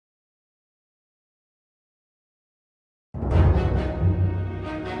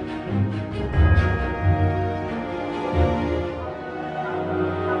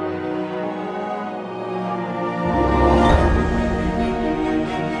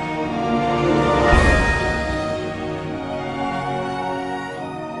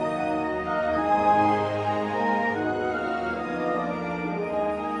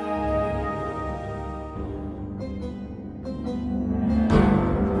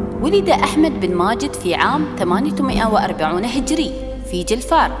ولد أحمد بن ماجد في عام 840 هجري في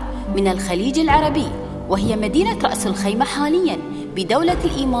جلفار من الخليج العربي، وهي مدينة رأس الخيمة حالياً بدولة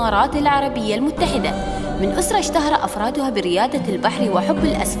الإمارات العربية المتحدة، من أسرة اشتهر أفرادها بريادة البحر وحب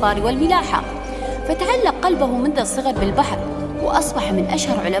الأسفار والملاحة، فتعلق قلبه منذ الصغر بالبحر وأصبح من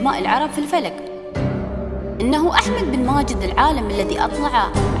أشهر علماء العرب في الفلك. إنه أحمد بن ماجد العالم الذي أطلع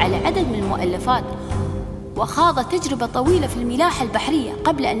على عدد من المؤلفات وخاض تجربة طويلة في الملاحة البحرية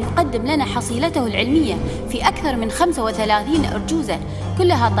قبل أن يقدم لنا حصيلته العلمية في أكثر من 35 أرجوزة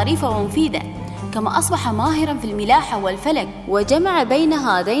كلها طريفة ومفيدة، كما أصبح ماهراً في الملاحة والفلك وجمع بين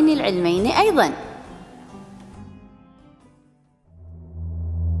هذين العلمين أيضاً.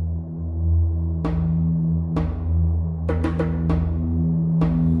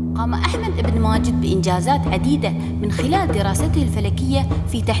 قام أحمد بن ماجد بإنجازات عديدة من خلال دراسته الفلكية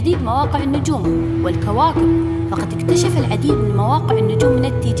في تحديد مواقع النجوم والكواكب، فقد اكتشف العديد من مواقع النجوم من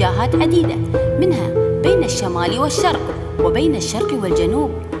اتجاهات عديدة، منها بين الشمال والشرق، وبين الشرق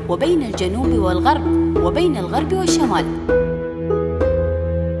والجنوب، وبين الجنوب والغرب، وبين الغرب والشمال.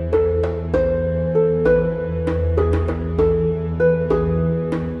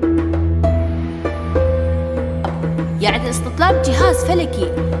 يعد استطلاع جهاز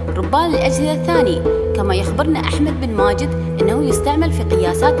فلكي ربان الأجهزة الثاني، كما يخبرنا أحمد بن ماجد أنه يستعمل في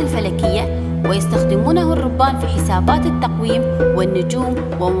قياسات الفلكية ويستخدمونه الربان في حسابات التقويم والنجوم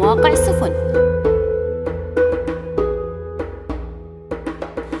ومواقع السفن.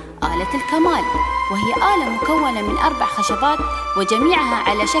 آلة الكمال، وهي آلة مكونة من 4 خشبات وجميعها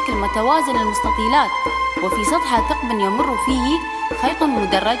على شكل متوازن المستطيلات، وفي سطحها ثقب يمر فيه خيط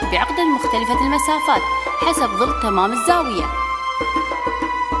مدرج بعقد مختلفة المسافات حسب ضلع تمام الزاوية.